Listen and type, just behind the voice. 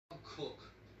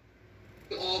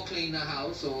Or clean the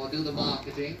house, or do the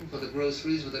marketing for the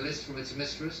groceries with a list from its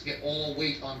mistress, get all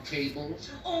wait on tables.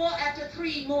 Or, after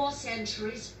 3 more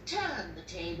centuries, turn the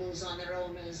tables on their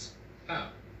owners. How?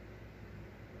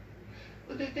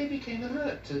 Well, they became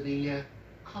alert to the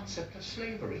concept of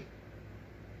slavery.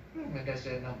 And as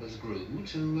their numbers grew,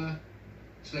 to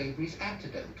slavery's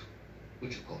antidote,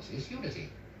 which of course is unity.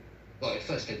 Well, at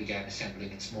first they began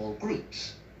assembling in small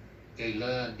groups. They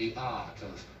learned the art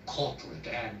of corporate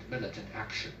and militant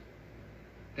action.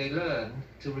 They learned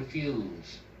to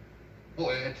refuse. Oh,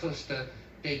 at first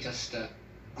they just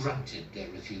grunted their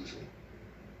refusal.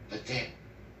 But then,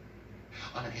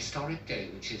 on an historic day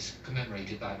which is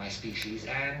commemorated by my species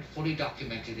and fully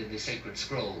documented in the sacred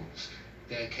scrolls,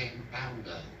 there came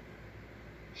Baldo.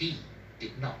 He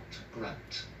did not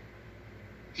grunt.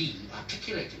 He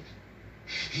articulated.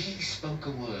 He spoke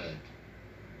a word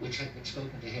which had been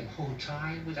spoken to him whole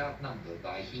time without number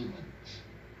by humans.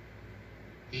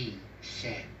 He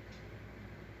said,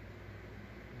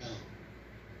 no.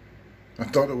 I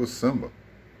thought it was Simba.